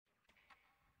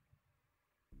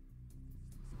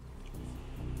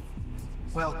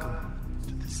Welcome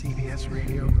to the CBS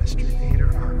Radio Mystery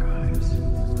Theater Archives,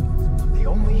 the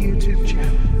only YouTube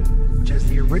channel which has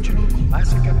the original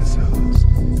classic episodes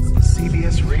of the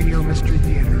CBS Radio Mystery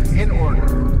Theater in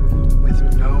order with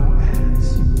no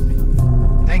ads.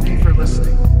 Thank you for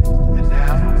listening, and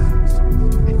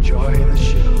now, enjoy the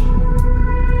show.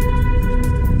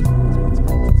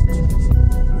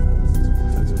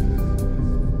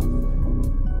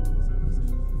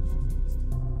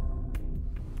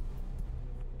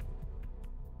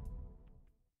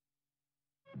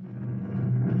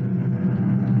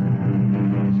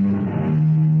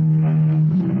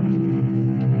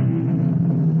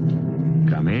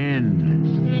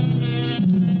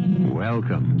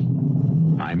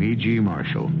 I'm E.G.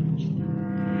 Marshall.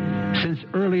 Since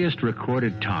earliest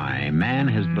recorded time, man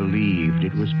has believed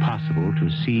it was possible to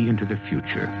see into the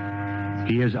future.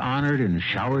 He has honored and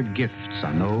showered gifts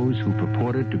on those who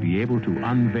purported to be able to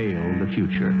unveil the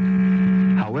future.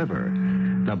 However,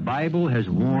 the Bible has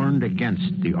warned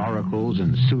against the oracles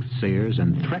and soothsayers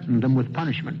and threatened them with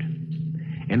punishment.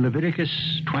 In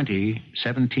Leviticus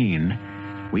 20:17,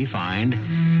 we find,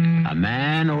 "A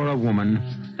man or a woman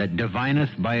that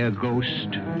divineth by a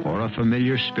ghost or a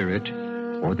familiar spirit,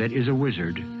 or that is a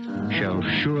wizard, shall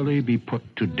surely be put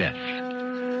to death.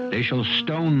 They shall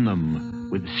stone them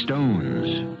with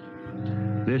stones."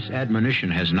 This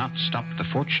admonition has not stopped the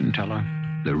fortune teller,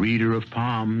 the reader of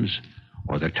palms,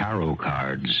 or the tarot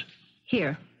cards.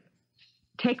 Here,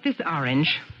 take this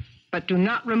orange, but do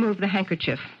not remove the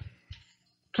handkerchief.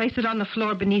 Place it on the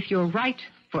floor beneath your right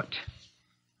foot.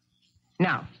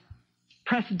 Now,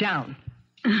 press down.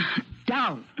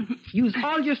 Down. Use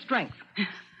all your strength.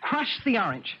 Crush the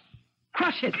orange.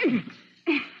 Crush it.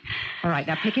 All right,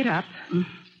 now pick it up.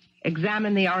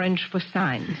 Examine the orange for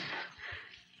signs.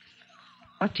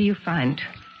 What do you find?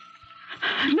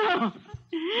 No.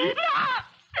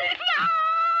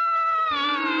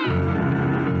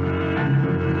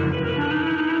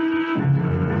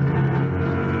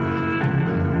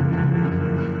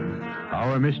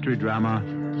 Our mystery drama,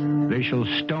 They Shall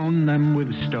Stone Them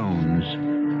with Stones,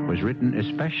 was written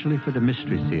especially for the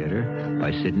Mystery Theater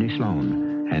by Sidney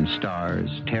Sloan and stars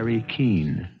Teri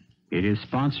Keane. It is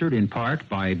sponsored in part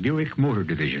by Buick Motor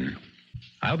Division.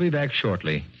 I'll be back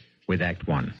shortly with Act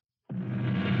One.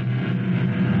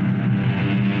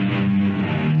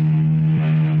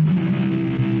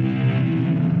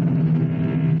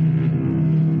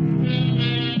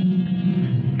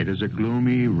 It is a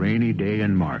gloomy, rainy day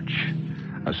in March.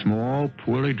 A small,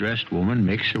 poorly dressed woman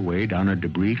makes her way down a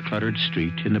debris-cluttered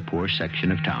street in the poor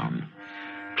section of town.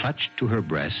 Clutched to her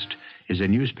breast is a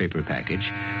newspaper package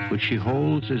which she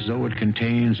holds as though it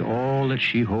contains all that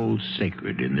she holds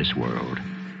sacred in this world.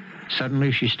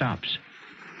 Suddenly she stops,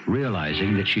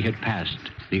 realizing that she had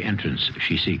passed the entrance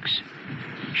she seeks.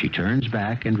 She turns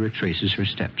back and retraces her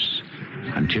steps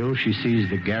until she sees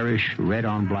the garish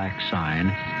red-on-black sign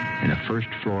in a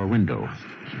first-floor window.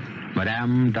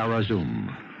 Madame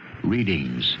Darazum,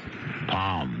 readings,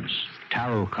 palms,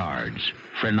 tarot cards,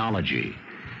 phrenology,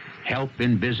 help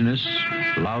in business,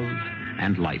 love,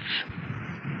 and life.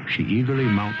 She eagerly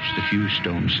mounts the few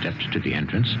stone steps to the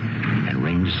entrance and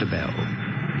rings the bell.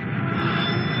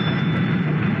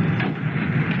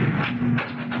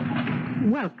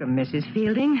 Welcome, Mrs.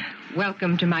 Fielding.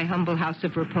 Welcome to my humble house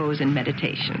of repose and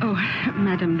meditation. Oh,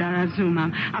 Madame Darazum,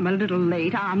 I'm a little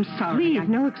late. I'm sorry. Please,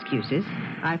 no excuses.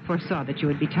 I foresaw that you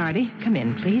would be tardy. Come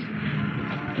in, please.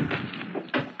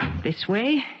 This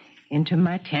way, into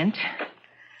my tent.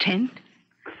 Tent?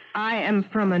 I am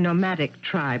from a nomadic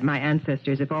tribe. My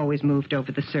ancestors have always moved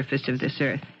over the surface of this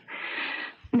earth.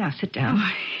 Now, sit down.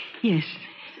 Oh, yes.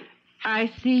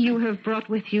 I see you have brought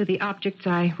with you the objects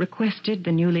I requested,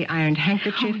 the newly ironed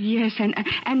handkerchief. Oh, yes,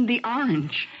 and the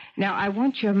orange. Now, I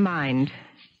want your mind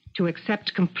to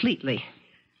accept completely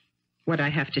what I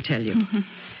have to tell you. Mm-hmm.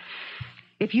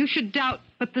 If you should doubt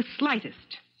but the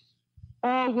slightest,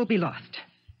 all will be lost.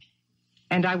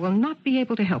 And I will not be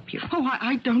able to help you. Oh,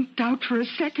 I don't doubt for a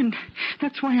second.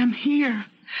 That's why I'm here,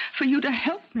 for you to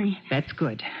help me. That's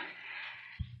good.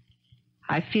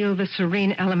 I feel the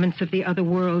serene elements of the other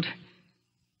world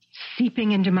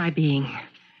seeping into my being.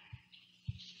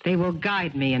 They will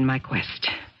guide me in my quest.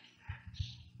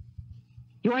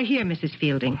 You are here, Mrs.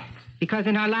 Fielding, because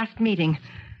in our last meeting,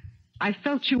 I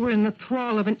felt you were in the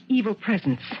thrall of an evil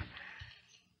presence.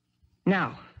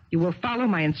 Now, you will follow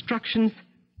my instructions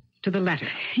to the letter.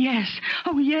 Yes.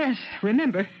 Oh, yes.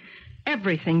 Remember,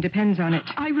 everything depends on it.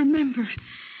 I remember.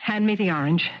 Hand me the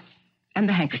orange and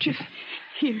the handkerchief.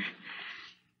 Here.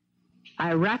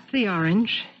 I wrap the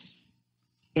orange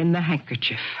in the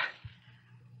handkerchief.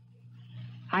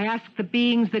 I ask the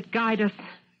beings that guide us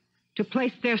to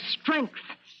place their strength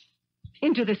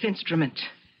into this instrument,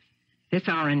 this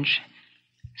orange,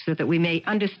 so that we may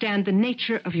understand the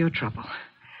nature of your trouble.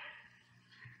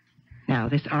 Now,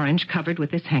 this orange covered with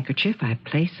this handkerchief I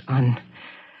place on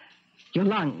your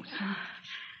lungs,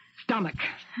 stomach,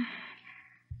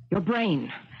 your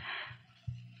brain,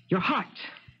 your heart.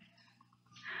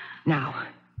 Now,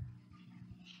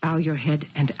 bow your head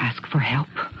and ask for help.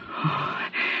 Oh,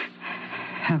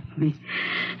 help me.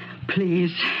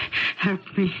 Please, help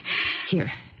me.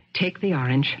 Here, take the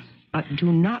orange, but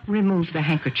do not remove the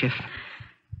handkerchief.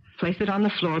 Place it on the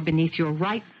floor beneath your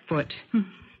right foot.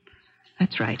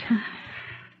 That's right.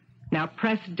 Now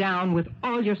press down with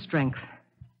all your strength.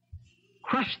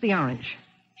 Crush the orange.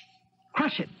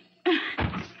 Crush it.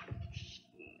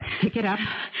 Pick it up.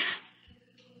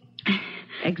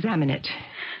 Examine it.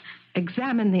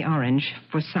 Examine the orange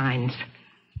for signs.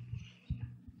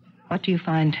 What do you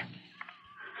find?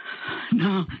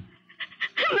 No.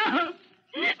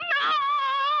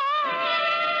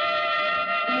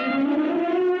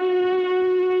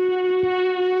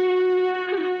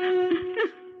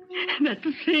 That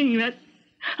thing, that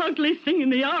ugly thing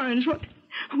in the orange, what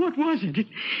was it?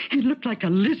 It looked like a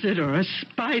lizard or a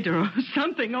spider or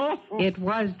something awful. It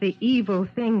was the evil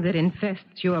thing that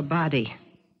infests your body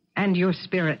and your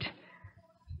spirit.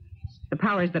 The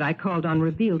powers that I called on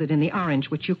revealed it in the orange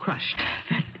which you crushed.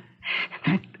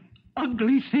 That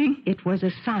ugly thing? It was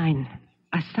a sign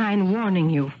warning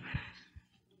you.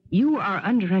 You are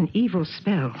under an evil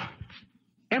spell.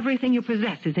 Everything you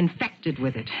possess is infected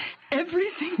with it.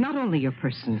 Everything? Not only your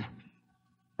person,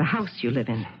 the house you live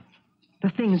in, the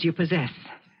things you possess.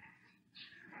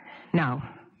 Now,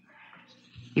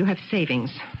 you have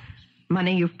savings,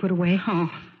 money you've put away. Oh,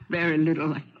 very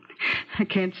little. I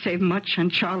can't save much on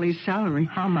Charlie's salary.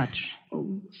 How much?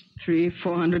 Oh,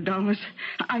 $300-400.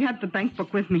 I have the bank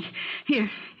book with me. Here,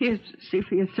 see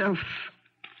for yourself.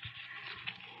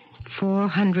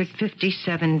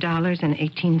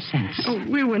 $457.18. Oh,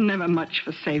 we were never much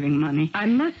for saving money. I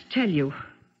must tell you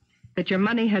that your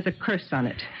money has a curse on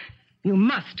it. You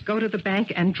must go to the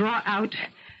bank and draw out...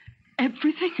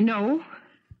 Everything? No.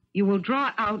 You will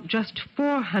draw out just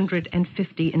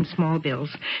 $450 in small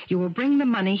bills. You will bring the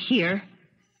money here,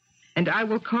 and I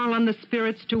will call on the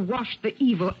spirits to wash the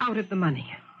evil out of the money.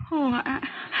 Oh,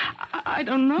 I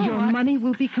don't know. Your money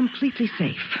will be completely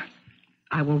safe.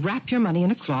 I will wrap your money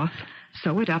in a cloth,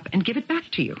 sew it up, and give it back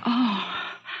to you. Oh.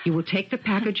 You will take the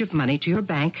package of money to your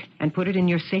bank and put it in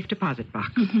your safe deposit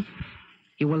box. Mm-hmm.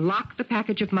 You will lock the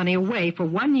package of money away for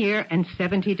 1 year and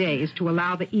 70 days to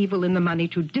allow the evil in the money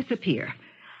to disappear.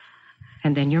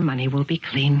 And then your money will be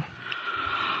clean.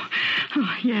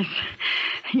 Oh, yes.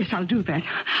 Yes, I'll do that.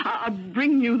 I'll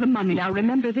bring you the money. Now,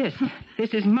 remember this.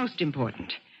 This is most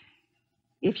important.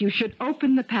 If you should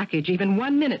open the package even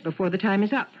 1 minute before the time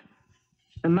is up,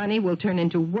 the money will turn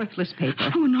into worthless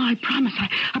paper. Oh, no, I promise.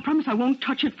 I promise I won't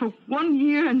touch it for 1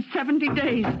 year and 70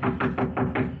 days.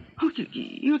 Oh,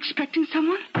 you expecting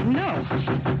someone? No.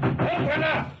 Open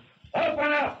up!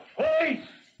 Open up! Police!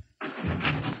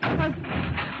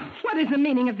 What is the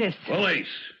meaning of this? Police,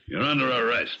 you're under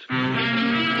arrest.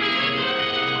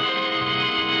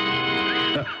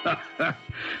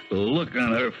 The look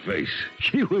on her face.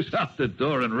 She was out the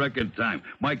door in record time.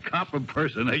 My cop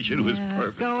impersonation was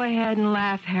perfect. Go ahead and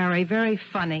laugh, Harry. Very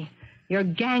funny. Your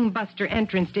gangbuster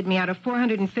entrance did me out of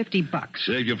 $450.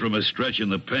 Saved you from a stretch in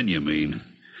the pen, you mean?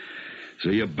 So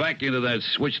you're back into that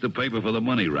switch the paper for the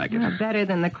money racket. Better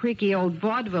than the creaky old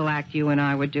Vaudeville act you and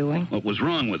I were doing. What was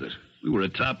wrong with it? We were a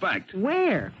top act.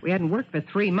 Where? We hadn't worked for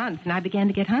 3 months, and I began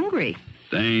to get hungry.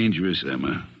 Dangerous,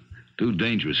 Emma. Too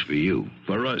dangerous for you.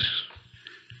 For us.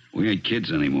 We ain't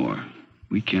kids anymore.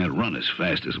 We can't run as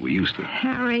fast as we used to.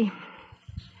 Harry,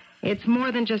 it's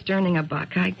more than just earning a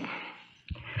buck. I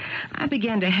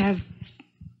began to have...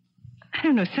 I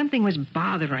don't know, something was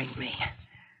bothering me. I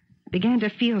began to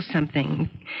feel something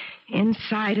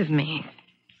inside of me,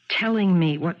 telling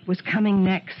me what was coming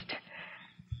next.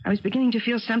 I was beginning to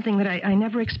feel something that I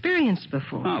never experienced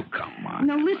before. Oh, come on.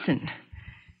 No, listen.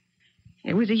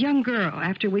 It was a young girl.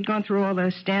 After we'd gone through all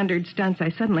the standard stunts,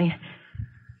 I suddenly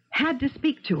had to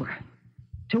speak to her,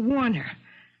 to warn her.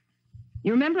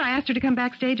 You remember I asked her to come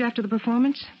backstage after the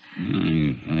performance?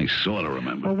 I sort of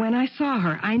remember. Well, when I saw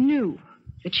her, I knew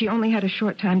that she only had a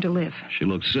short time to live. She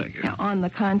looked sick. Now, on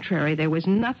the contrary, there was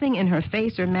nothing in her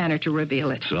face or manner to reveal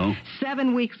it. So?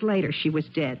 7 weeks later, she was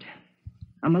dead.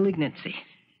 A malignancy.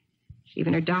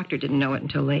 Even her doctor didn't know it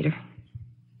until later.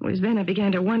 It was then I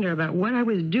began to wonder about what I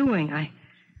was doing. I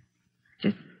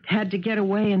just had to get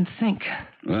away and think.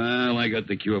 Well, I got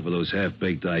the cure for those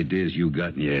half-baked ideas you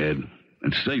got in your head.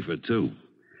 And safer, too.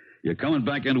 You're coming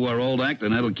back into our old act,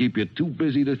 and that'll keep you too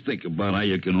busy to think about how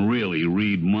you can really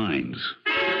read minds.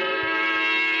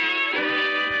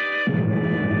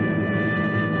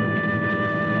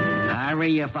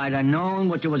 Harry, if I'd have known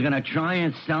what you was going to try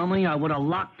and sell me, I would have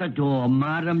locked the door.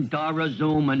 Madame Dara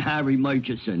Zoom and Harry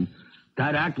Murchison.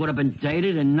 That act would have been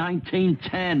dated in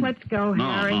 1910. Let's go,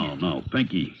 Harry. No.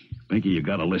 Pinky, you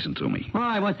got to listen to me.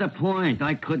 Why, what's the point?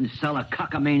 I couldn't sell a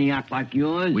cockamaniac like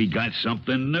yours. We got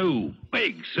something new.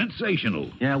 Big, sensational.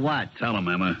 Yeah, what? Tell him,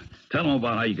 Emma. Tell him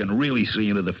about how you can really see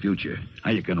into the future.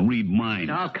 How you can read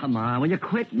minds. Oh, come on. Will you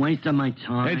quit wasting my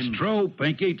time? It's true,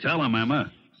 Pinky. Tell him,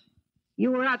 Emma.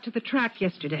 You were out to the track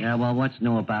yesterday. Yeah, well, what's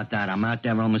new about that? I'm out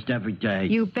there almost every day.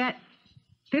 You bet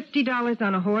 $50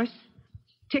 on a horse.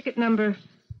 Ticket number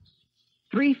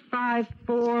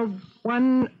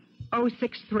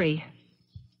 3541063.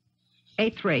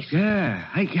 8th race. Yeah.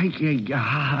 Hey,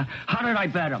 how did I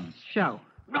bet him? Show.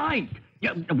 Right.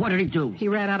 Yeah, what did he do? He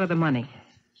ran out of the money.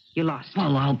 You lost.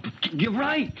 Well, you're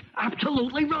right.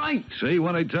 Absolutely right. See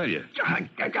what I tell you?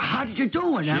 How did you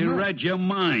do it, Emma? She read your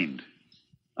mind.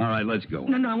 All right, let's go.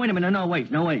 No, wait a minute. No, wait.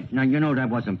 Now, you know that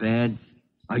wasn't bad.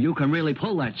 You can really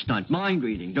pull that stunt. Mind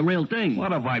reading, the real thing.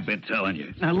 What have I been telling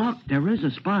you? Now, look, there is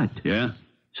a spot. Yeah?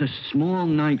 It's a small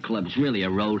nightclub. It's really a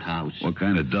roadhouse. What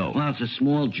kind of dough? Well, it's a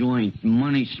small joint.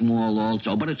 Money small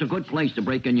also. But it's a good place to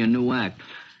break in your new act.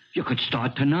 You could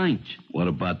start tonight. What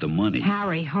about the money?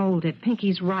 Harry, hold it.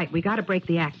 Pinky's right. We got to break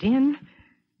the act in.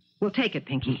 We'll take it,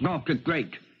 Pinky. Oh, good,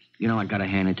 great. You know, I got to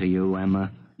hand it to you,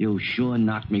 Emma. You sure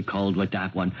knocked me cold with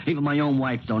that one. Even my own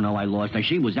wife don't know I lost her.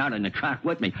 She was out in the track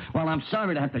with me. Well, I'm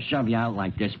sorry to have to shove you out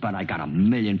like this, but I got a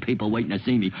million people waiting to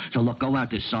see me. So, look, go out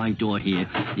this side door here.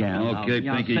 Yeah. Okay,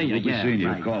 Pinky. We'll be seeing you.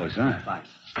 Right. Call us, huh? Bye.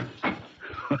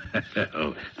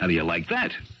 Well, how do you like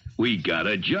that? We got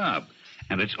a job,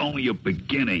 and it's only a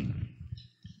beginning.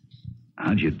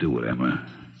 How'd you do it, Emma?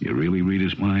 You really read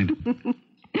his mind?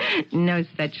 No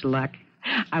such luck.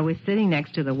 I was sitting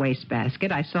next to the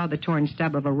wastebasket. I saw the torn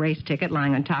stub of a race ticket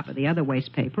lying on top of the other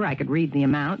waste paper. I could read the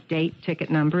amount, date,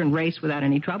 ticket number, and race without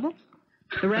any trouble.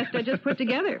 The rest I just put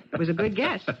together. It was a good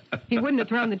guess. He wouldn't have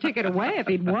thrown the ticket away if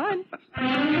he'd won. May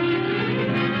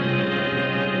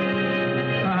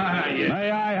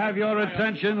I have your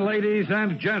attention, ladies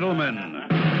and gentlemen?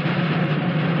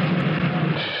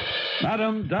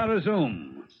 Madame Dara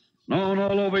Zoom, known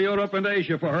all over Europe and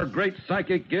Asia for her great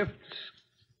psychic gifts,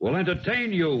 will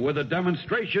entertain you with a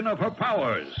demonstration of her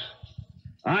powers.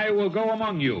 I will go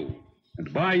among you,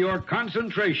 and by your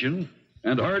concentration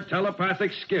and her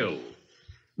telepathic skill,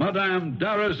 Madame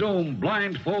Dara Zoom,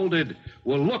 blindfolded,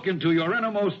 will look into your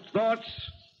innermost thoughts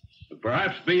and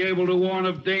perhaps be able to warn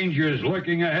of dangers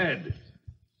lurking ahead.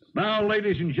 Now,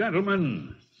 ladies and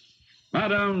gentlemen,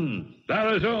 Madame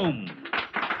Dara Zoom.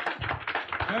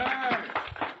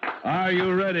 Are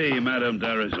you ready, Madame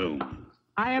Dara Zoom?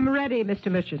 I am ready, Mr.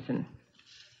 Murchison.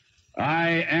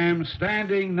 I am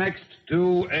standing next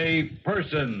to a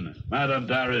person, Madame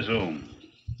Dara Zoom.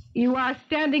 You are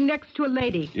standing next to a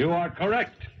lady. You are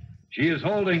correct. She is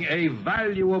holding a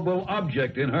valuable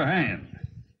object in her hand.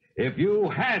 If you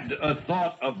had a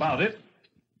thought about it,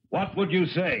 what would you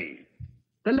say?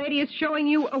 The lady is showing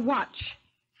you a watch.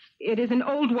 It is an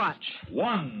old watch.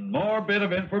 One more bit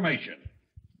of information.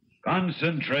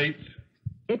 Concentrate.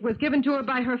 It was given to her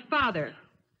by her father,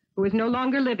 who is no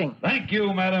longer living. Thank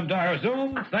you, Madame Dara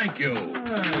Zoom. Thank you.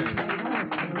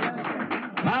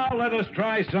 Now let us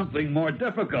try something more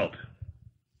difficult.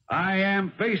 I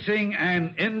am facing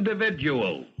an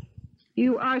individual.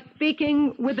 You are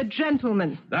speaking with a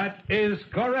gentleman. That is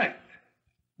correct.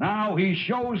 Now he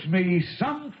shows me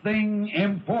something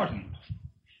important.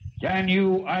 Can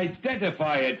you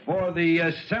identify it for the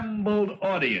assembled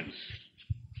audience?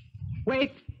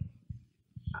 Wait.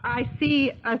 I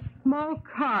see a small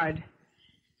card.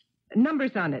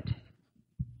 Numbers on it.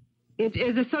 It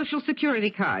is a Social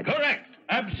Security card. Correct.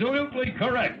 Absolutely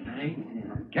correct.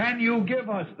 Can you give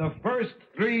us the first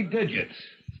 3 digits?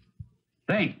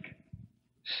 Think.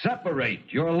 Separate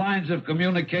your lines of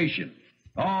communication.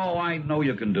 Oh, I know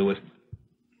you can do it.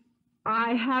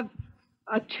 I have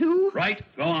a 2. Right.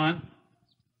 Go on.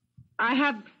 I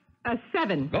have a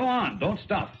 7. Go on. Don't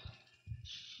stop.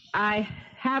 I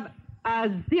have a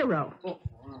 0.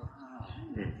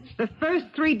 The first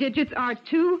 3 digits are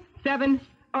 270.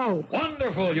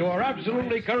 Wonderful. You are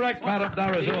absolutely correct, Madame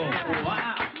Dara Zoom.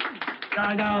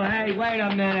 No, hey, wait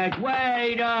a minute. Just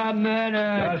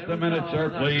a minute, sir,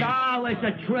 please. No, it's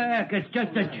a trick. It's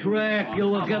just a trick. You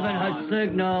were giving her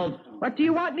signals. What do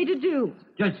you want me to do?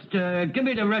 Just give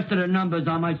me the rest of the numbers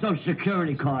on my Social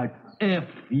Security card, if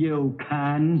you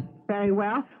can. Very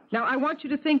well. Now, I want you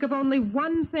to think of only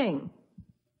one thing.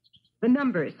 The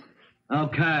numbers.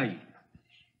 Okay.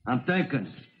 I'm thinking.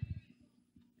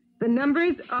 The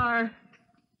numbers are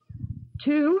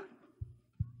 2,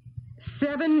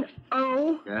 7,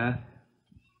 0. Yeah?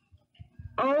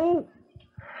 0,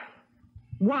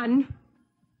 1,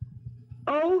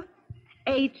 0,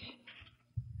 8,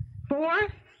 4,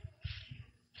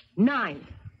 9.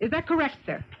 Is that correct,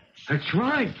 sir? That's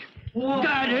right. Whoa.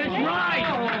 That is right.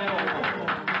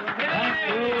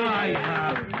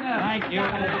 Thank you.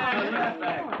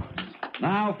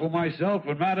 Now, for myself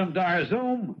and Madame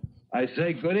Darzoum, I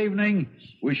say good evening.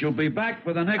 We shall be back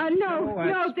for the next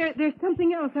No, there's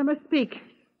something else. I must speak.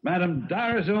 Madame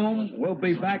Darzoum will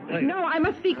be back later. No, I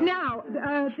must speak now.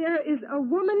 There is a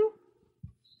woman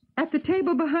at the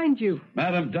table behind you.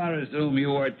 Madame Darzoum,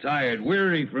 you are tired,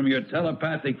 weary from your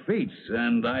telepathic feats,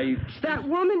 and I... That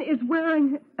woman is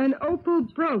wearing an opal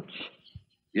brooch.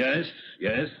 Yes.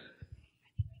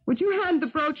 Would you hand the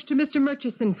brooch to Mr.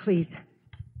 Murchison, please?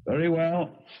 Very well.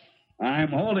 I'm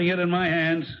holding it in my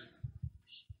hands.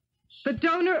 The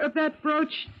donor of that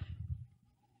brooch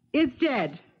is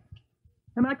dead.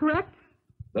 Am I correct?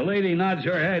 The lady nods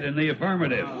her head in the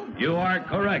affirmative. You are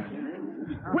correct.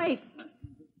 Wait.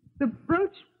 The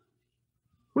brooch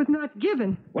was not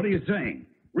given. What are you saying?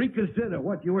 Reconsider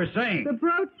what you were saying. The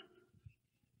brooch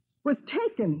was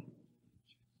taken.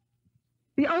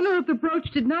 The owner of the brooch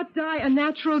did not die a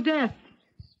natural death.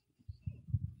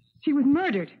 She was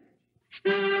murdered.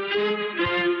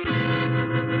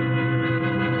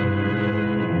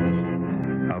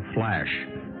 A flash,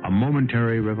 a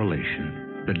momentary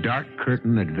revelation. The dark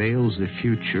curtain that veils the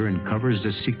future and covers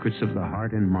the secrets of the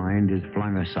heart and mind is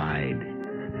flung aside.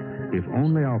 If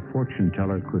only our fortune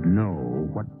teller could know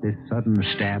what this sudden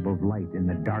stab of light in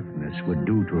the darkness would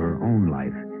do to her own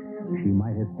life, she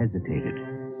might have hesitated,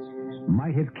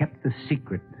 might have kept the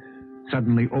secret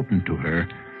suddenly opened to her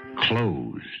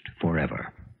closed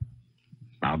forever.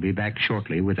 I'll be back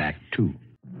shortly with Act 2.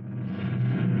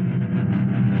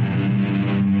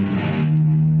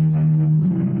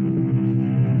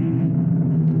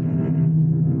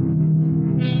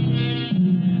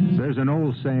 There's an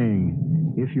old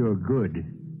saying, if you're good,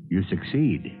 you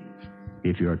succeed.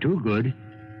 If you're too good,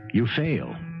 you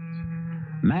fail.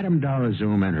 Madame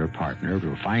Darzoum and her partner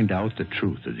will find out the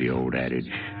truth of the old adage.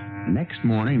 Next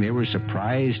morning, they were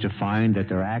surprised to find that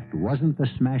their act wasn't the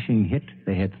smashing hit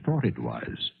they had thought it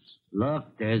was.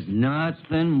 Look, there's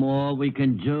nothing more we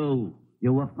can do.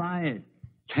 You were fired.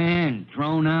 Canned,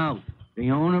 thrown out. The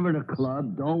owner of the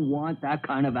club don't want that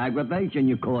kind of aggravation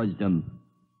you caused him.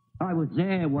 I was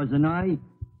there, wasn't I?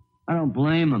 I don't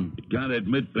blame him. You gotta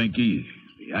admit, Pinky,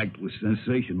 the act was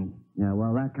sensational. Yeah,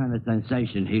 well, that kind of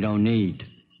sensation he don't need.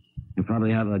 He'll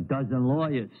probably have a dozen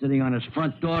lawyers sitting on his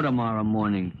front door tomorrow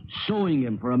morning, suing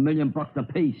him for $1 million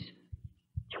apiece.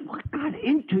 What got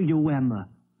into you, Emma?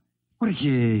 What, did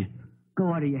you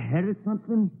go out of your head or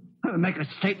something? Make a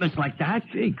statement like that?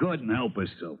 She couldn't help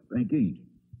herself, Pinky.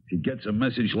 She gets a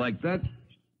message like that,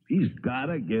 he's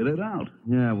gotta get it out.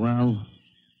 Yeah, well,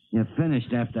 you're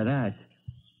finished after that.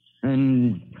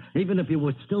 And even if you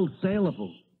were still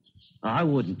saleable, I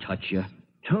wouldn't touch you.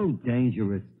 Too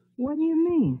dangerous. What do you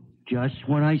mean? Just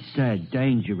what I said,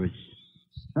 dangerous.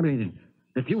 I mean,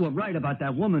 if you were right about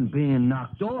that woman being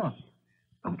knocked off,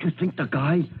 don't you think the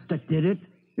guy that did it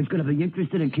is going to be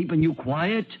interested in keeping you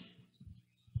quiet?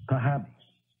 Perhaps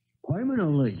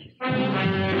permanently.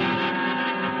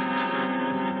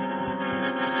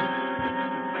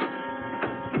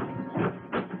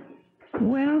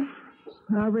 Well,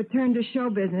 our return to show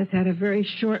business had a very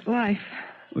short life.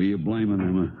 Who are you blaming,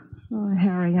 Emma? Oh,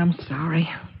 Harry, I'm sorry.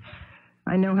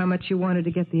 I know how much you wanted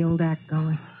to get the old act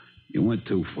going. You went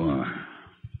too far.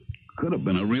 Could have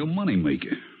been a real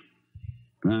moneymaker.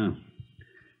 Now,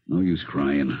 no use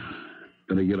crying.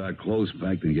 Better get our clothes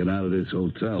packed and get out of this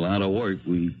hotel. Out of work,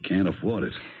 we can't afford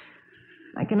it.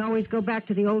 I can always go back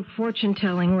to the old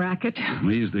fortune-telling racket.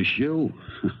 Me's the shoe?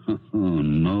 Oh,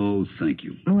 no, thank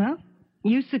you. Well,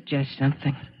 you suggest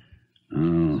something.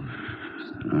 Oh,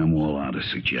 I'm all out of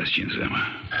suggestions,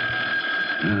 Emma.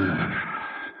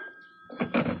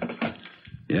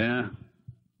 Yeah?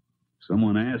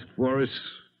 Someone asked for us?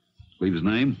 Leave his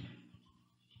name?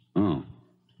 Oh.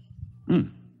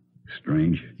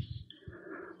 Strange.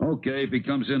 Okay, if he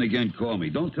comes in again, call me.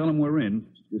 Don't tell him we're in.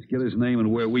 Just get his name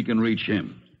and where we can reach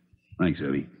him. Thanks,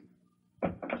 Eddie.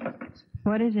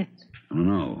 What is it? I don't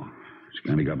know. It's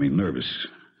kind of got me nervous.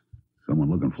 Someone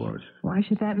looking for us. Why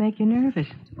should that make you nervous?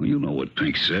 Well, you know what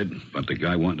Pink said about the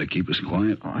guy wanting to keep us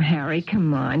quiet. Oh, Harry,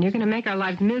 come on. You're going to make our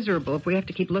lives miserable if we have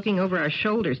to keep looking over our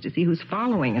shoulders to see who's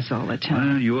following us all the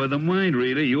time. Well, you are the mind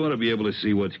reader. You ought to be able to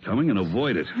see what's coming and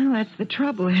avoid it. Well, that's the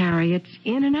trouble, Harry. It's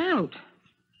in and out.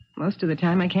 Most of the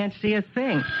time, I can't see a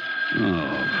thing.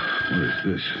 Oh, what is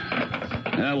this?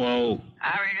 Hello.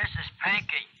 Harry, this is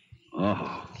Pinky.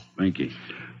 Oh, Pinky.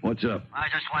 What's up? I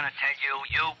just want to tell you,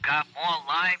 you got more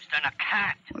lives than a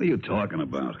cat. What are you talking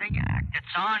about? The act,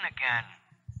 it's on again.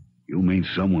 You mean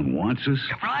someone wants us?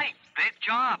 You're right. Big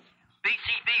job.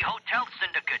 BCB Hotel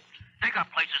Syndicate. They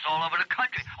got places all over the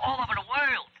country, all over the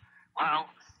world. Well,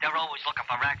 they're always looking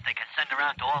for acts they can send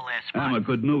around to all their spots.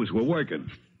 Good news. We're working.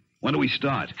 When do we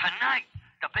start? Tonight,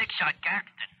 the big shot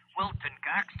Gaxton, Wilton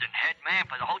Gaxton, head man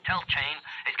for the hotel chain,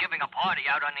 is giving a party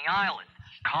out on the island.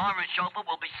 Car and chauffeur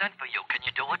will be sent for you. Can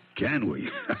you do it? Can we?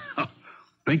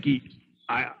 Pinky,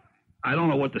 I don't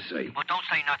know what to say. Well, don't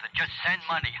say nothing. Just send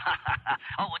money.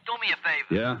 Oh, well, do me a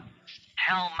favor. Yeah?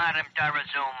 Tell Madame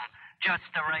Darazoum, just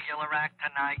a regular act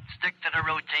tonight. Stick to the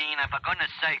routine, and for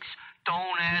goodness sakes,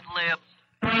 don't ad-lib.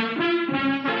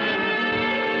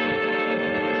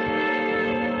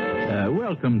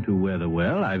 Welcome to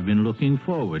Weatherwell. I've been looking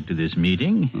forward to this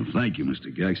meeting. Well, thank you,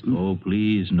 Mr. Gaxton. Oh,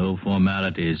 please, no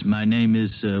formalities. My name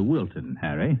is Wilton,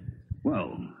 Harry.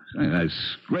 Well,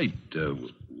 that's great,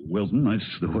 Wilton.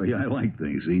 That's the way I like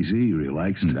things. Easy,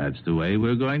 relaxed. That's the way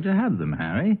we're going to have them,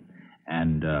 Harry.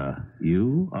 And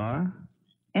you are?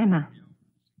 Emma.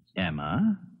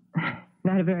 Emma?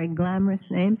 Not a very glamorous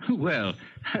name. Well,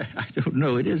 I don't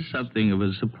know. It is something of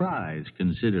a surprise,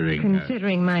 considering...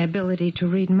 Considering my ability to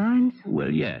read minds? Well,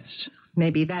 yes.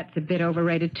 Maybe that's a bit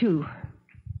overrated, too,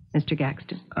 Mr.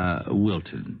 Gaxton.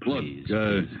 Wilton, please.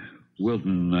 Look,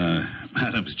 Wilton,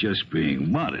 Madame's just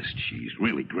being modest. She's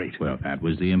really great. Well, that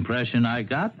was the impression I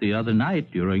got the other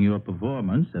night during your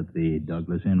performance at the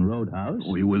Douglas Inn Roadhouse.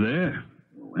 Oh, you were there?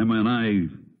 Emma and I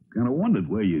kind of wondered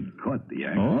where you'd caught the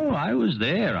act. Oh, I was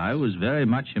there. I was very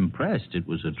much impressed. It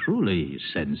was a truly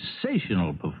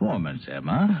sensational performance,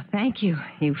 Emma. Thank you.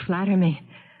 You flatter me.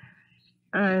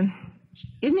 Isn't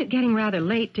it getting rather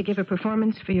late to give a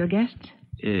performance for your guests?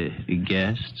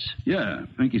 Guests? Yeah,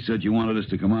 Pinky said you wanted us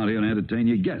to come out here and entertain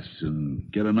your guests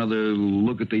and get another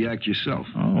look at the act yourself.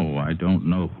 Oh, I don't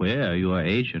know where your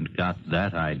agent got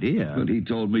that idea. But he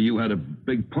told me you had a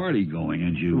big party going,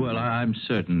 and you... Well, I'm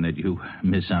certain that you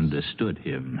misunderstood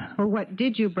him. Well, what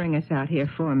did you bring us out here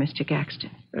for, Mr. Gaxton?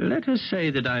 Let us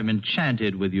say that I'm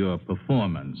enchanted with your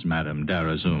performance, Madame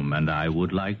Darazoum, and I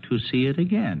would like to see it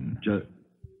again.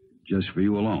 Just for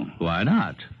you alone? Why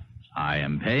not? I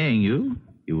am paying you.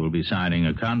 You will be signing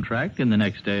a contract in the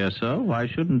next day or so. Why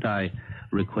shouldn't I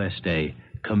request a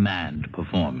command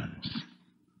performance?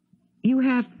 You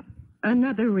have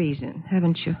another reason,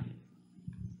 haven't you?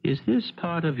 Is this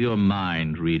part of your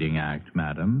mind-reading act,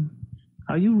 madam?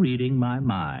 Are you reading my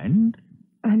mind?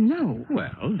 No.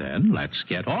 Well, then, let's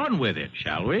get on with it,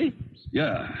 shall we?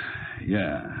 Yeah.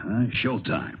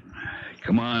 Showtime.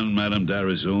 Come on, Madame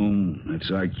Darazoum.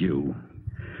 That's our cue.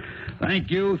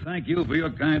 Thank you for your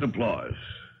kind applause.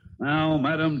 Now,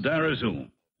 Madame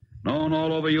Darazoum, known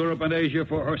all over Europe and Asia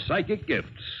for her psychic gifts,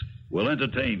 will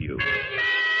entertain you.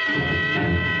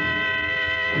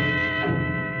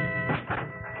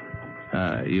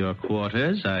 Your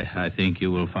quarters, I think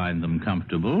you will find them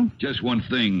comfortable. Just one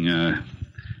thing.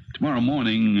 Tomorrow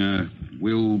morning,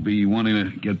 we'll be wanting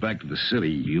to get back to the city.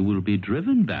 You will be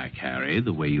driven back, Harry,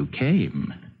 the way you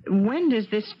came. When does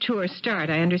this tour start?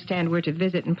 I understand we're to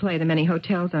visit and play the many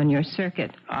hotels on your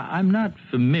circuit. I'm not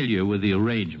familiar with the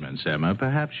arrangements, Emma.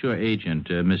 Perhaps your agent,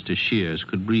 Mr. Shears,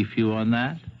 could brief you on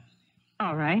that?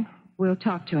 All right. We'll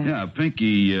talk to him. Yeah,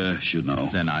 Pinky should know.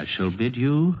 Then I shall bid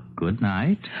you good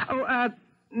night. Oh,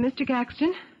 Mr.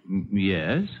 Gaxton?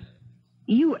 Yes?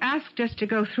 You asked us to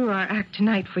go through our act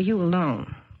tonight for you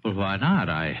alone. Well, why not?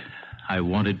 I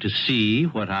wanted to see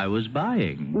what I was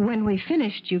buying. When we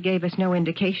finished, you gave us no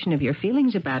indication of your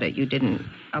feelings about it. You didn't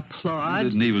applaud. You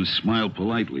didn't even smile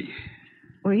politely.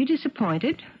 Were you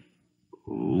disappointed?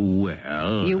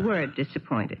 Well... You were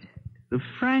disappointed.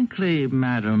 Frankly,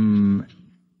 madam,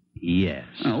 yes.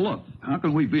 Now, look, how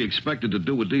can we be expected to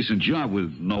do a decent job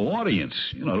with no audience?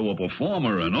 You know, to a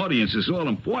performer, an audience is all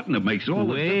important. It makes all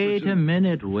the difference. Wait a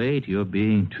minute, wait. You're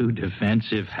being too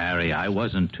defensive, Harry. I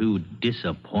wasn't too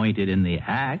disappointed in the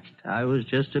act. I was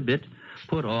just a bit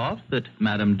put off that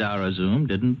Madame Darazoum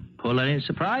didn't pull any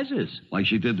surprises. Like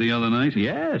she did the other night?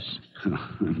 Yes.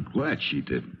 I'm glad she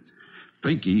did.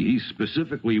 Pinky, he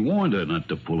specifically warned her not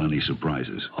to pull any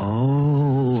surprises.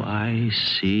 Oh, I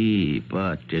see.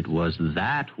 But it was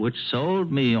that which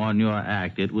sold me on your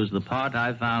act. It was the part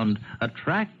I found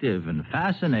attractive and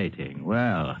fascinating.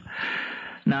 Well,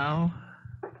 now,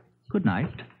 good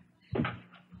night.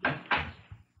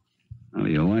 How do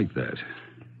you like that?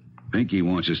 Pinky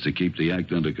wants us to keep the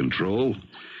act under control.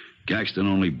 Gaxton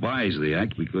only buys the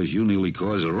act because you nearly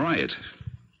caused a riot.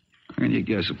 Can you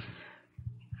guess him?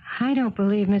 I don't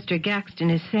believe Mr.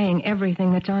 Gaxton is saying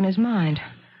everything that's on his mind.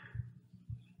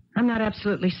 I'm not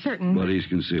absolutely certain. But he's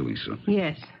concealing something.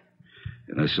 Yes.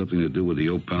 It has something to do with the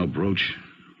opal brooch.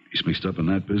 He's mixed up in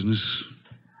that business.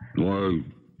 Or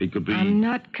it could be... I'm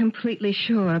not completely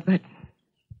sure, but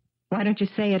why don't you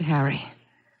say it, Harry?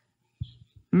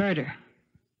 Murder.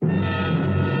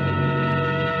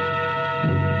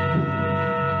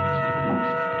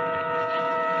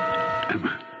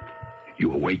 Emma,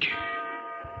 you awake?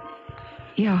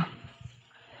 Yeah.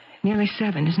 Nearly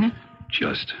 7, isn't it?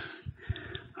 Just.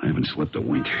 I haven't slept a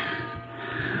wink.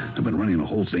 I've been running the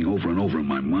whole thing over and over in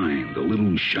my mind. The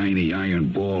little shiny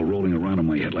iron ball rolling around in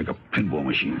my head like a pinball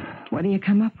machine. What do you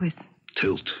come up with?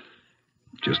 Tilt.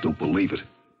 Just don't believe it.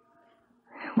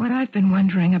 What I've been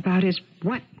wondering about is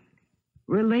what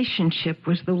relationship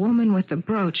was the woman with the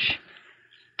brooch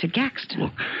to Gaxton?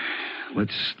 Look,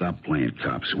 let's stop playing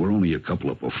cops. We're only a couple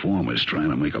of performers trying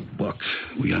to make a buck.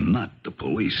 We are not the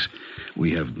police.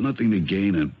 We have nothing to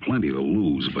gain and plenty to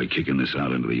lose by kicking this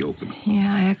out into the open.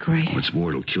 Yeah, I agree. What's more,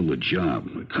 it'll kill the job.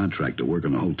 The contractor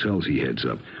working the hotels he heads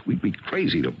up. We'd be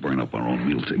crazy to burn up our own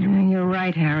meal ticket. You're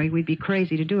right, Harry. We'd be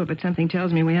crazy to do it, but something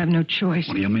tells me we have no choice.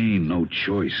 What do you mean, no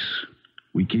choice?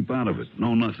 We keep out of it.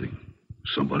 No, nothing.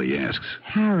 Somebody asks.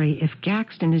 Harry, if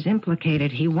Gaxton is implicated,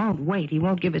 he won't wait. He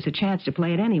won't give us a chance to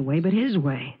play it anyway, but his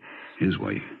way. His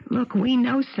way? Look, we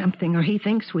know something, or he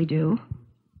thinks we do.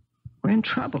 We're in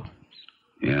trouble.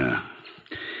 Yeah.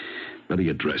 Better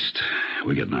get dressed.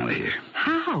 We're getting out of here.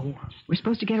 How? We're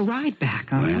supposed to get a ride back,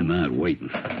 aren't we? We're not waiting.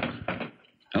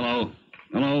 Hello?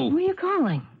 Hello? Who are you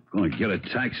calling? Going to get a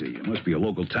taxi. There must be a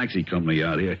local taxi company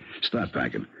out here. Start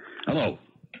packing. Hello?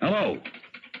 Hello?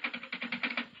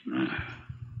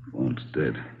 Phone's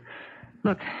dead.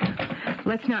 Look,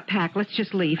 let's not pack. Let's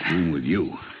just leave. I'm with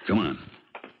you. Come on.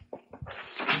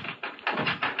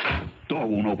 Door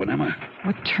won't open, Emma.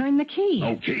 Well, turn the key.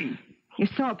 No key. You're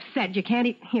so upset you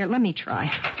can't... Here, let me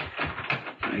try.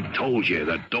 I told you,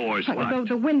 the door's locked.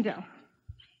 The window.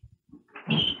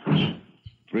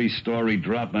 3-story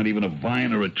drop, not even a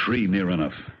vine or a tree near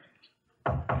enough.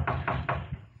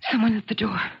 Someone at the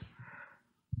door.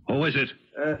 Who is it?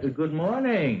 Good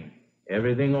morning.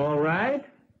 Everything all right?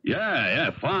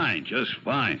 Yeah, fine. Just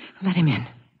fine. Let him in.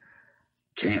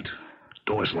 Can't.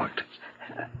 Door's locked.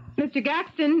 Mr.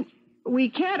 Gaxton, we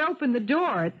can't open the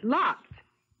door. It's locked.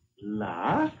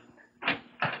 Locked?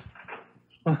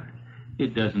 Oh,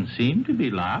 it doesn't seem to be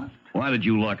locked. Why did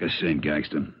you lock us in,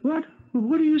 Gaxton? What?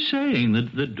 What are you saying?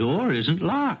 The door isn't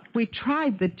locked. We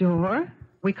tried the door.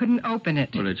 We couldn't open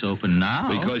it. Well, it's open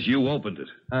now. Because you opened it.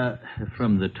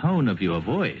 From the tone of your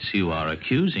voice, you are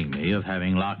accusing me of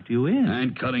having locked you in.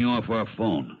 And cutting off our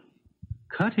phone.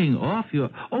 Cutting off your...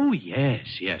 Oh, yes.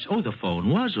 Oh, the phone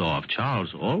was off.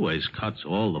 Charles always cuts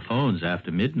all the phones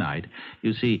after midnight.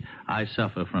 You see, I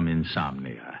suffer from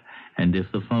insomnia. And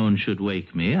if the phone should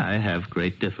wake me, I have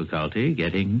great difficulty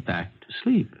getting back to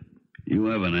sleep. You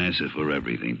have an answer for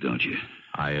everything, don't you?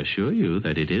 I assure you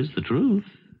that it is the truth.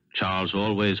 Charles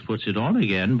always puts it on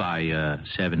again by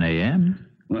 7 a.m.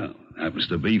 Well, happens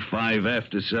to be 5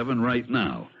 after 7 right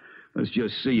now. Let's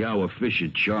just see how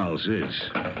efficient Charles is.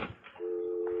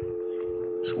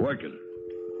 It's working.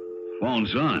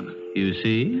 Phone's on. You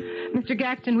see? Mr.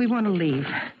 Gaxton, we want to leave.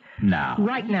 Now.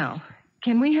 Right now.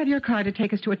 Can we have your car to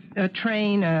take us to a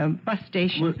train, a bus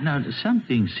station? Well, now,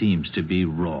 something seems to be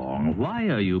wrong. Why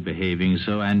are you behaving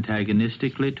so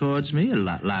antagonistically towards me?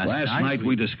 Last night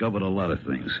we discovered a lot of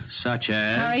things. Such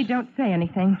as? Harry, don't say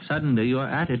anything. Suddenly your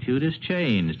attitude has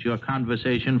changed. Your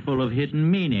conversation full of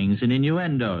hidden meanings and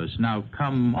innuendos. Now,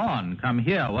 come on. Come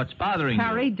here. What's bothering you?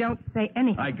 Harry, don't say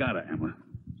anything. I got it, Emma.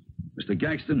 Mr.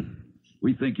 Gaxton,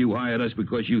 we think you hired us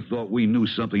because you thought we knew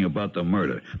something about the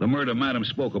murder. The murder Madam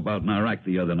spoke about in our act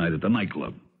the other night at the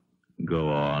nightclub. Go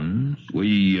on.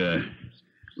 We've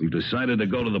decided to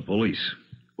go to the police.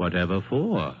 Whatever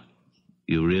for?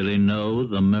 You really know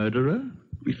the murderer?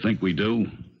 We think we do.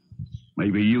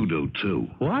 Maybe you do, too.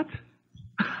 What?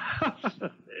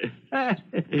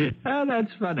 Oh,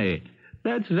 that's funny.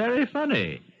 That's very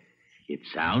funny. It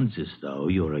sounds as though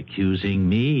you're accusing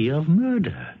me of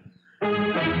murder.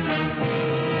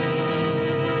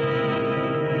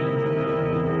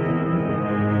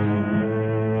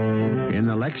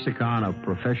 lexicon of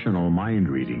professional mind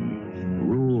reading,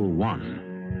 Rule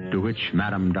 1, to which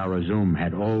Madame Darazum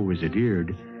had always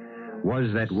adhered,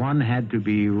 was that one had to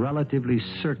be relatively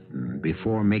certain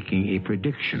before making a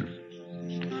prediction.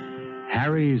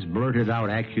 Harry's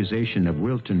blurted-out accusation of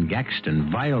Wilton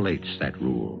Gaxton violates that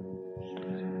rule.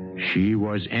 She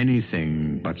was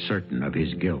anything but certain of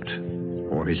his guilt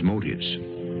or his motives,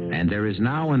 and there is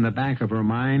now in the back of her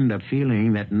mind a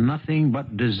feeling that nothing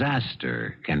but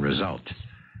disaster can result.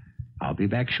 I'll be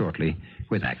back shortly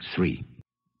with Act 3.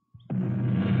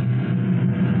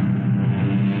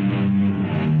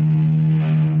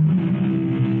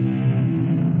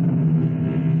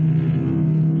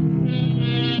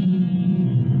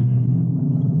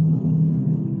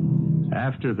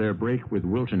 After their break with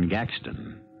Wilton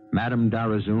Gaxton, Madame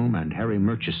Darazum and Harry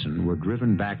Murchison were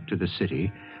driven back to the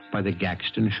city by the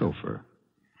Gaxton chauffeur.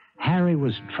 Harry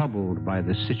was troubled by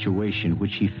the situation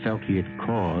which he felt he had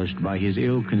caused by his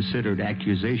ill-considered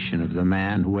accusation of the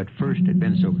man who at first had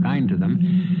been so kind to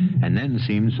them and then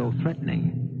seemed so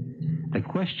threatening. The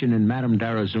question in Madame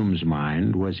Darazum's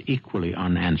mind was equally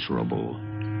unanswerable.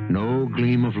 No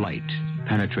gleam of light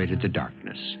penetrated the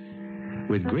darkness.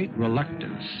 With great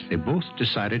reluctance, they both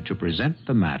decided to present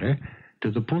the matter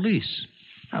to the police.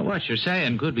 Now, what you're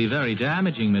saying could be very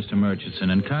damaging, Mr. Murchison,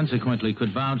 and consequently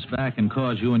could bounce back and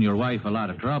cause you and your wife a lot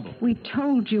of trouble. We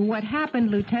told you what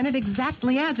happened, Lieutenant,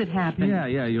 exactly as it happened. Yeah,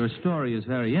 your story is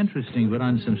very interesting, but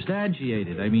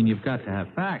unsubstantiated. I mean, you've got to have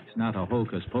facts, not a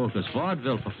hocus-pocus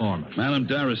vaudeville performance. Madame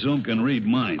Darazum can read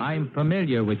minds. I'm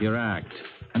familiar with your act,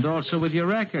 and also with your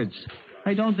records.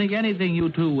 I don't think anything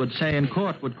you two would say in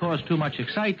court would cause too much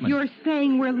excitement. You're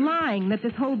saying we're lying, that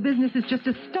this whole business is just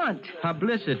a stunt.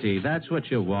 Publicity, that's what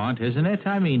you want, isn't it?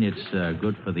 I mean, it's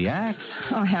good for the act.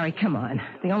 Oh, Harry, come on.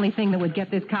 The only thing that would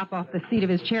get this cop off the seat of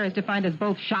his chair is to find us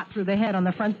both shot through the head on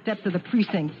the front steps of the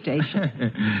precinct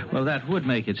station. Well, that would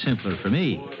make it simpler for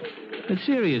me. But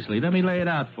seriously, let me lay it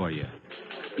out for you.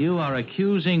 You are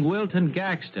accusing Wilton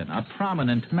Gaxton, a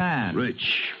prominent man.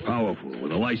 Rich, powerful,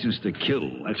 with a license to kill.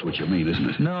 That's what you mean, isn't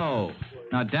it? No.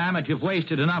 Now, damn it, you've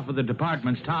wasted enough of the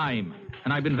department's time.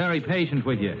 And I've been very patient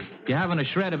with you. You haven't a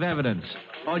shred of evidence.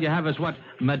 All you have is what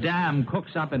Madame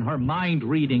cooks up in her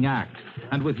mind-reading act.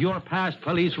 And with your past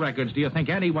police records, do you think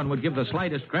anyone would give the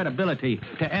slightest credibility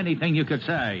to anything you could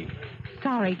say?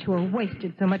 Sorry to have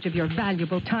wasted so much of your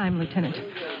valuable time, Lieutenant.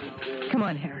 Come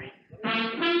on, Harry.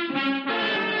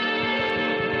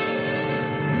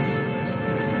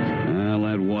 Well,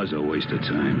 that was a waste of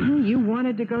time. You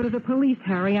wanted to go to the police,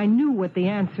 Harry. I knew what the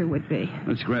answer would be.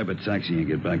 Let's grab a taxi and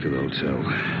get back to the hotel.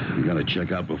 We gotta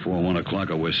check out before 1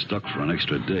 o'clock or we're stuck for an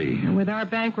extra day. And with our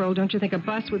bankroll, don't you think a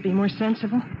bus would be more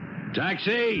sensible?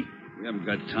 Taxi! We haven't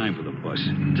got time for the bus.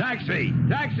 Taxi!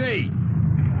 Taxi!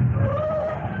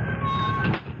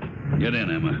 Get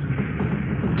in, Emma.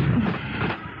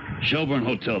 Shelburne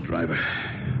Hotel driver.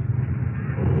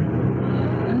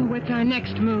 What's our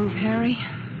next move, Harry?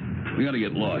 We gotta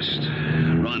get lost.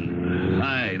 Run.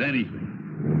 Hide.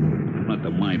 Anything. Not the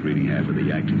mind-reading half of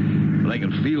the act, but I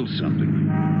can feel something.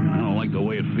 I don't like the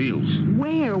way it feels.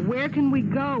 Where? Where can we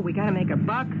go? We gotta make a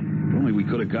buck? If only we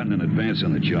could have gotten an advance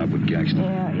on the job with Gaxton.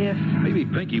 Yeah, if... Maybe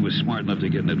Pinky was smart enough to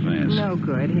get an advance. No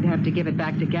good. He'd have to give it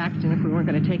back to Gaxton if we weren't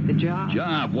going to take the job.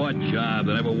 Job? What job?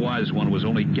 There never was one. It was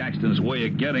only Gaxton's way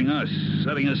of getting us,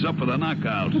 setting us up for the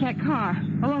knockout. That car,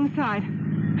 alongside.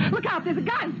 Look out, there's a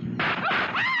gun!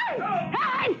 Hey!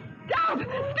 Hey! Stop!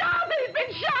 Stop! He's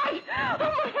been shot!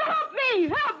 Oh, help me!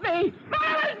 Help me! My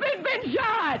husband's been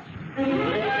shot!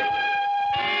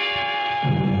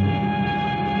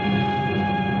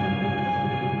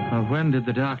 Well, when did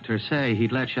the doctor say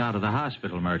he'd let you out of the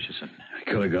hospital, Murchison? I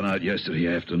could have gone out yesterday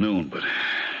afternoon, but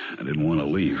I didn't want to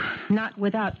leave. Not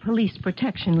without police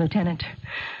protection, Lieutenant.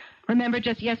 Remember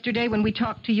just yesterday when we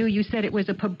talked to you, you said it was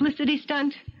a publicity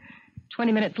stunt?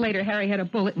 20 minutes later, Harry had a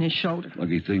bullet in his shoulder.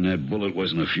 Lucky thing that bullet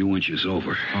wasn't a few inches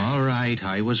over. All right,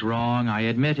 I was wrong. I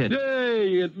admit it. Hey,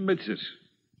 he admits it.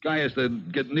 Guy has to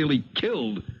get nearly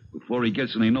killed before he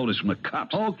gets any notice from the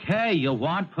cops. Okay, you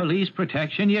want police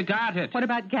protection, you got it. What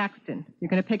about Gaxton? You're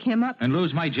going to pick him up? And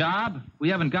lose my job? We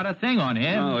haven't got a thing on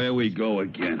him. Oh, here we go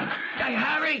again. Hey,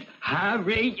 Harry,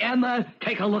 Emma,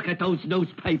 take a look at those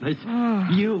newspapers.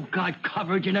 You've got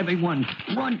coverage in every one.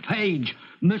 Front page.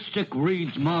 Mystic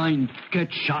reads mind,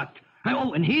 gets shot.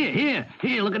 Oh, and here,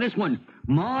 look at this one.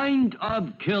 Mind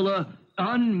of killer,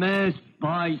 unmasked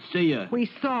by seer. We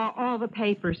saw all the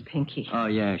papers, Pinky. Oh,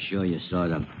 yeah, sure, you saw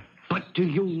them. But do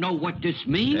you know what this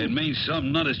means? It means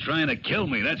some nut is trying to kill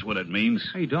me. That's what it means.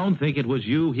 I don't think it was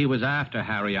you he was after,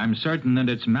 Harry. I'm certain that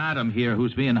it's Madam here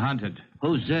who's being hunted.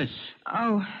 Who's this?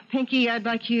 Oh, Pinky, I'd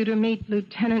like you to meet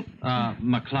Lieutenant...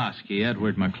 McCloskey,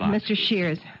 Edward McCloskey. Mr.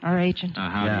 Shears, our agent.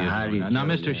 How do you do? Now,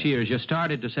 Mr. Shears, you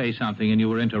started to say something and you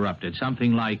were interrupted.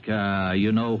 Something like,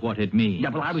 you know what it means.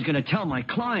 Yeah, but I was going to tell my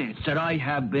clients that I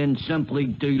have been simply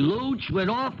deluged with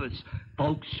offers.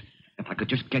 Folks, if I could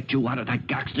just get you out of that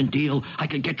Gaxton deal, I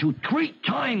could get you 3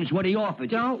 times what he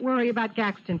offered. Don't worry about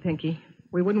Gaxton, Pinky.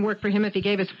 We wouldn't work for him if he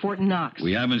gave us Fort Knox.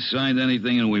 We haven't signed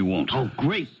anything and we won't. Oh,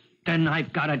 great. Then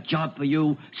I've got a job for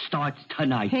you. Starts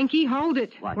tonight. Pinky, hold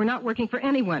it. What? We're not working for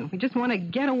anyone. We just want to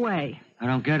get away. I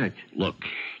don't get it. Look,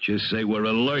 just say we're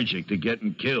allergic to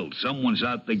getting killed. Someone's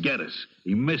out to get us.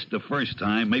 He missed the first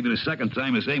time. Maybe the second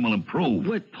time his aim will improve.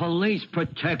 With police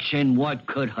protection, what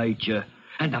could hurt you?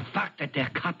 And the fact that there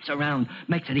are cops around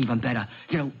makes it even better.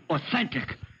 You know,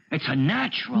 authentic. It's a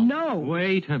natural. No.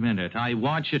 Wait a minute. I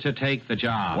want you to take the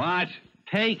job. What?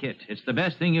 Take it. It's the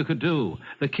best thing you could do.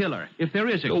 The killer, if there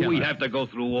is a killer. Do we have to go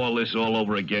through all this all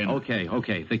over again?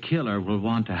 Okay. The killer will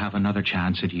want to have another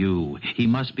chance at you. He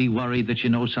must be worried that you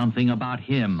know something about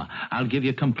him. I'll give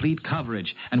you complete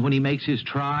coverage, and when he makes his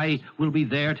try, we'll be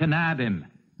there to nab him.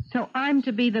 So I'm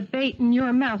to be the bait in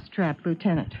your mousetrap,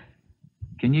 Lieutenant.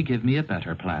 Can you give me a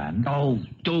better plan? Oh,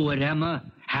 do it, Emma.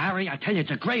 Harry, I tell you,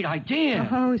 it's a great idea.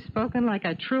 Oh, spoken like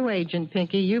a true agent,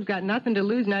 Pinky. You've got nothing to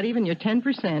lose, not even your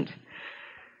 10%.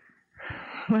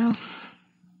 Well,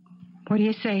 what do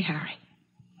you say, Harry?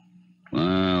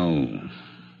 Well,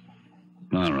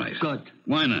 all right. Good.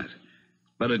 Why not?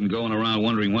 Better than going around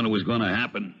wondering when it was going to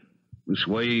happen. This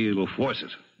way, it'll force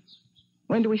it.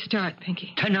 When do we start,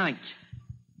 Pinky? Tonight.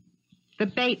 The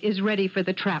bait is ready for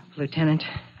the trap, Lieutenant.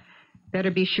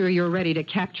 Better be sure you're ready to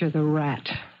capture the rat.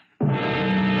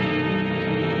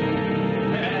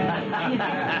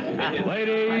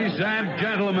 Ladies and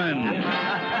gentlemen.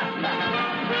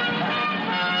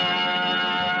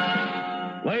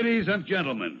 Ladies and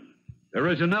gentlemen, there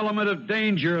is an element of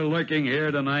danger lurking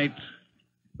here tonight.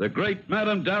 The great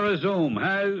Madame Darazoum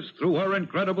has, through her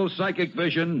incredible psychic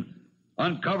vision,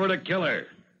 uncovered a killer.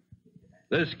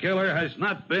 This killer has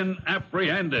not been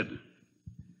apprehended.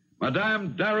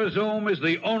 Madame Darazoum is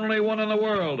the only one in the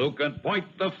world who can point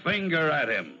the finger at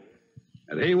him.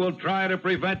 And he will try to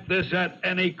prevent this at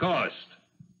any cost.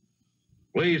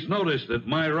 Please notice that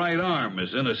my right arm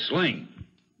is in a sling.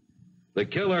 The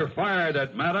killer fired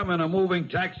at Madame in a moving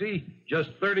taxi just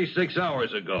 36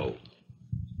 hours ago.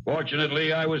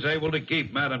 Fortunately, I was able to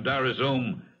keep Madame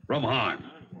Darazoum from harm.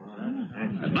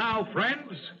 And now,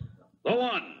 friends, the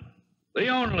one, the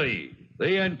only,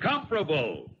 the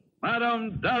incomparable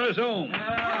Madame Darazoum.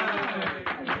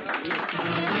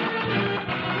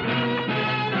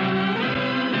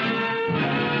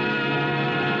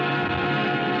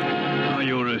 Oh,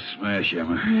 you were a smash,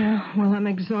 Emma. Yeah, well, I'm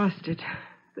exhausted.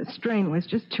 The strain was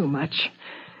just too much.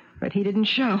 But he didn't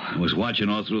show. I was watching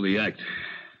all through the act.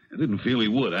 I didn't feel he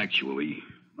would, actually.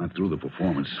 Not through the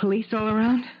performance. Police all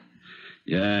around?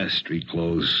 Yeah, street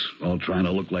clothes, all trying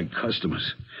to look like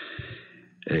customers.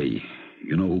 Hey,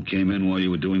 you know who came in while you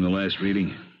were doing the last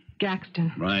reading?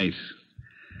 Gaxton. Right.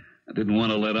 I didn't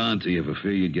want to let on to you for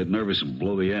fear you'd get nervous and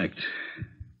blow the act.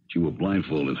 But you were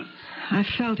blindfolded. I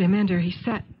felt him enter. He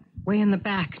sat way in the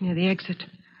back near the exit.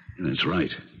 That's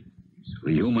right.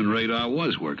 The human radar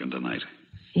was working tonight.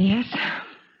 Yes.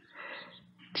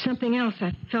 Something else.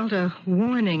 I felt a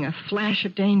warning, a flash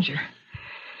of danger.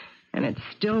 And it's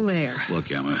still there.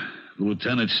 Look, Emma, the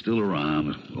lieutenant's still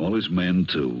around. All his men,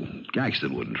 too.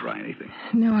 Gaxton wouldn't try anything.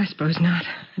 No, I suppose not.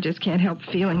 I just can't help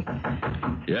feeling.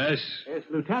 Yes? It's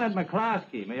Lieutenant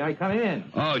McCloskey. May I come in?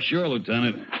 Oh, sure,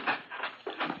 Lieutenant.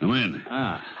 Come in.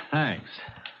 Thanks.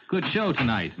 Good show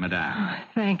tonight, madame. Oh,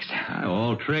 thanks.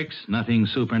 All tricks, nothing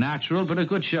supernatural, but a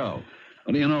good show.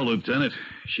 What do you know, Lieutenant?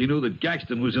 She knew that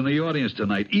Gaxton was in the audience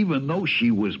tonight, even though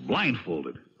she was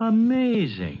blindfolded.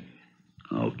 Amazing.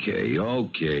 Okay.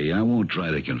 I won't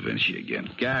try to convince you again.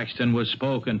 Gaxton was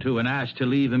spoken to and asked to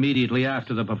leave immediately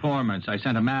after the performance. I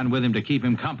sent a man with him to keep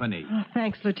him company. Oh,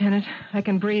 thanks, Lieutenant. I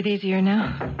can breathe easier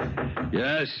now.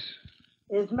 Yes?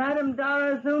 Is Madame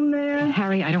Darazoum there?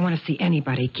 Harry, I don't want to see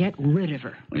anybody. Get rid of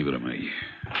her. Leave it to me.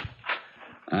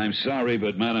 I'm sorry,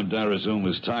 but Madame Darazoum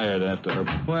was tired after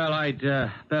her... Well, I'd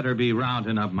better be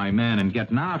rounding up my men and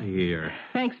getting out of here.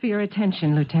 Thanks for your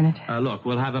attention, Lieutenant. Look,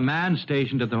 we'll have a man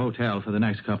stationed at the hotel for the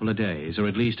next couple of days, or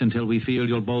at least until we feel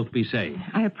you'll both be safe.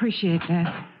 I appreciate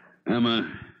that. Emma,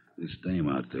 this dame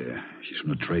out there, she's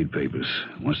from the trade papers.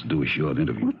 Wants to do a short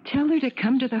interview. Well, tell her to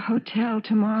come to the hotel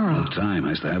tomorrow. No time.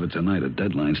 Has to have it tonight. The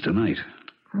deadline's tonight.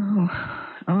 Oh,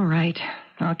 all right.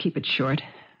 I'll keep it short.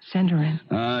 Send her in.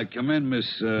 Come in,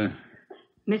 Miss...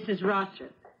 Mrs. Rosser.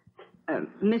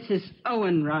 Mrs.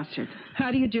 Owen Rossard.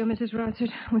 How do you do, Mrs. Rossard?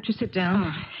 Won't you sit down?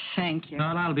 Oh, thank you.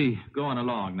 Well, I'll be going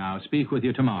along now. Speak with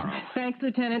you tomorrow. Thanks,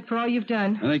 Lieutenant, for all you've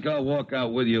done. I think I'll walk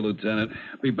out with you, Lieutenant.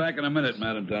 Be back in a minute,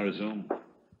 Madame Darazum.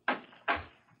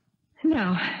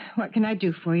 Now, what can I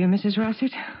do for you, Mrs.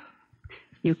 Rossard?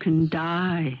 You can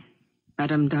die,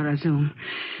 Madame Darazum.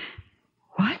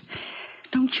 What?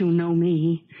 Don't you know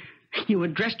me? You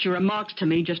addressed your remarks to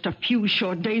me just a few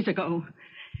short days ago.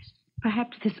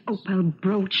 Perhaps this opal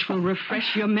brooch will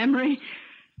refresh your memory.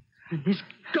 And this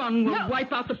gun will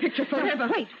wipe out the picture forever.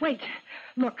 Wait.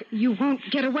 Look, you won't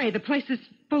get away. The place is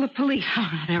full of police.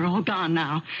 Oh, they're all gone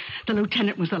now. The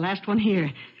lieutenant was the last one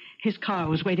here. His car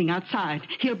was waiting outside.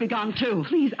 He'll be gone, too.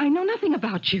 Please, I know nothing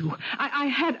about you. I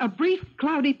had a brief,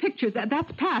 cloudy picture.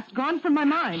 That's past, gone from my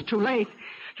mind. It's too late.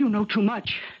 You know too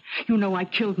much. You know I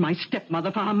killed my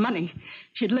stepmother for her money.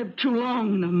 She'd lived too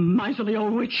long, the miserly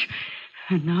old witch.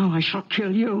 And now I shall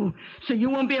kill you, so you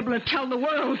won't be able to tell the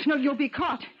world. No, you'll be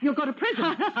caught. You'll go to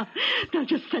prison. They'll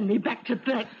just send me back to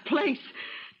that place.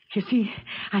 You see,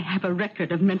 I have a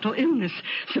record of mental illness,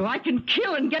 so I can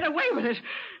kill and get away with it.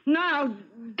 Now,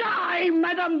 die,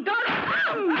 Madame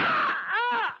Darazum!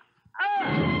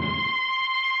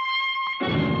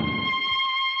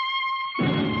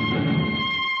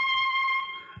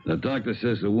 The doctor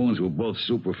says the wounds were both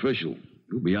superficial.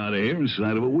 You'll be out of here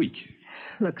inside of a week.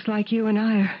 Looks like you and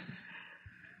I are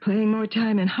playing more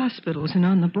time in hospitals and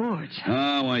on the boards.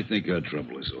 Oh, I think our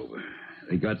trouble is over.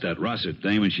 They got that Rossard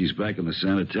dame, and she's back in the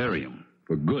sanitarium.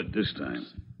 For good this time.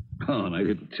 Oh, and I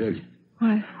didn't tell you.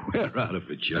 What? We're out of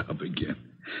a job again.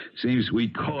 Seems we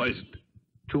caused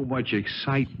too much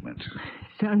excitement.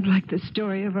 Sounds like the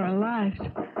story of our lives.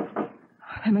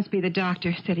 That must be the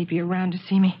doctor. Said he'd be around to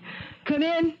see me. Come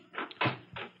in.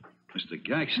 Mr.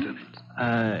 Gaxton.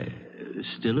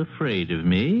 Still afraid of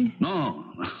me? No.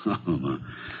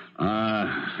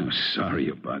 I'm sorry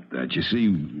about that. You see,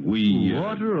 we...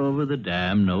 Water over the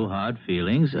dam, no hard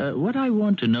feelings. What I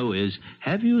want to know is,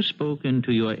 have you spoken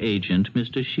to your agent,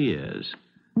 Mr. Shears?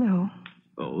 No.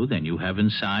 Oh, then you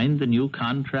haven't signed the new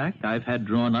contract I've had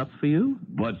drawn up for you?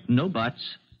 But no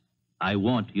buts. I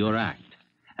want your act.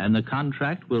 And the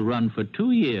contract will run for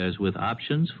 2 years with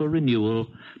options for renewal,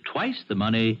 twice the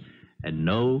money, and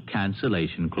no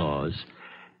cancellation clause.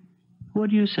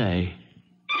 What do you say?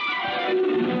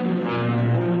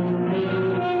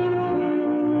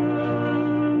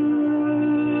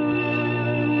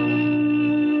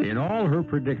 In all her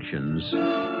predictions,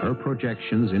 her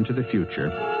projections into the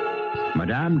future,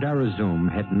 Madame Darazum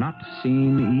had not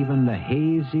seen even the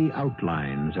hazy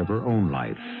outlines of her own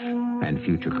life and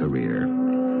future career.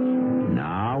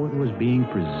 Now it was being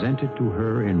presented to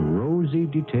her in rosy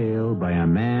detail by a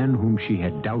man whom she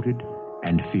had doubted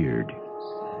and feared.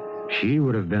 She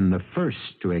would have been the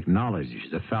first to acknowledge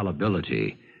the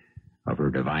fallibility of her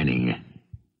divining.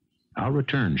 I'll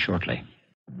return shortly.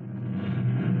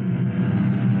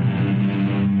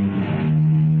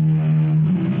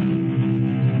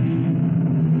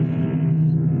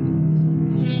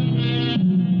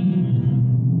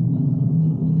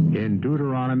 In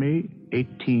Deuteronomy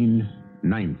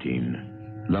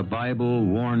 18:19, the Bible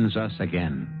warns us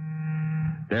again.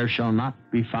 There shall not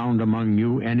be found among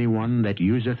you anyone that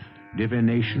useth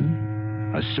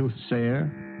divination, a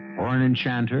soothsayer, or an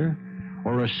enchanter,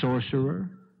 or a sorcerer,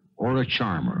 or a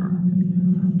charmer.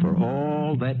 For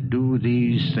all that do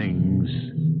these things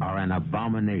are an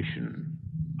abomination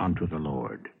unto the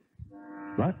Lord.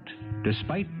 But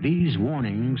despite these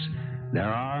warnings,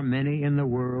 there are many in the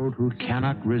world who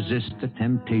cannot resist the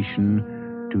temptation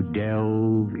to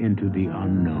delve into the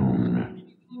unknown.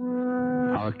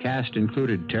 Our cast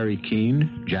included Teri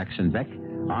Keane, Jackson Beck,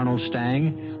 Arnold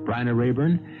Stang, Bryna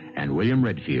Raeburn, and William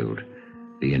Redfield.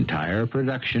 The entire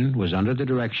production was under the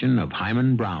direction of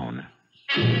Hyman Brown.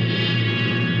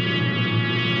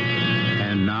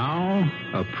 And now,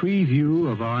 a preview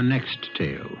of our next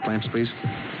tale. Clamps, please.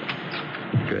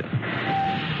 Good.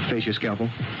 Face your scalpel.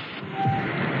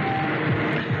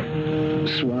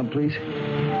 Swab, please.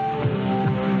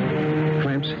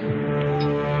 Clamps.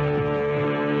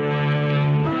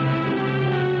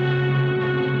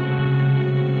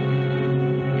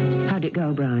 How'd it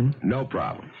go, Brian? No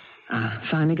problem.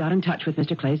 Finally got in touch with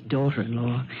Mr. Clay's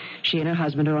daughter-in-law. She and her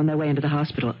husband are on their way into the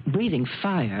hospital, breathing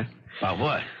fire. About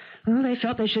what? Well, they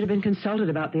felt they should have been consulted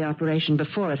about the operation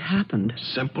before it happened.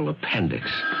 Simple appendix.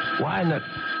 Why not?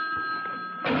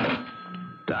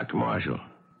 Dr. Marshall.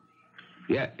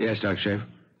 Yes, Dr. Schaefer.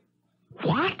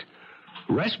 What?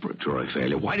 Respiratory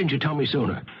failure. Why didn't you tell me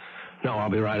sooner? No, I'll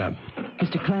be right up.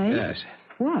 Mr. Clay? Yes.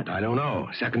 what? I don't know.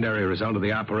 Secondary result of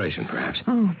the operation, perhaps.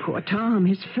 Oh, poor Tom,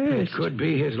 his It first. could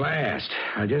be his last.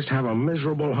 I just have a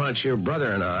miserable hunch your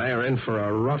brother and I are in for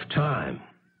a rough time.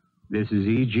 This is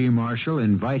E.G. Marshall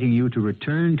inviting you to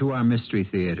return to our Mystery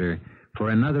Theater for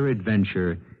another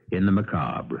adventure in the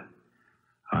macabre.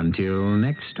 Until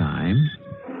next time,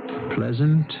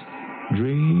 pleasant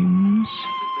dreams.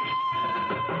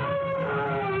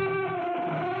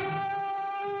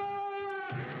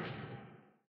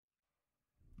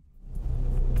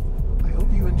 I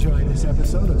hope you enjoyed this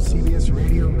episode of CBS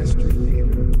Radio Mystery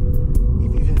Theater.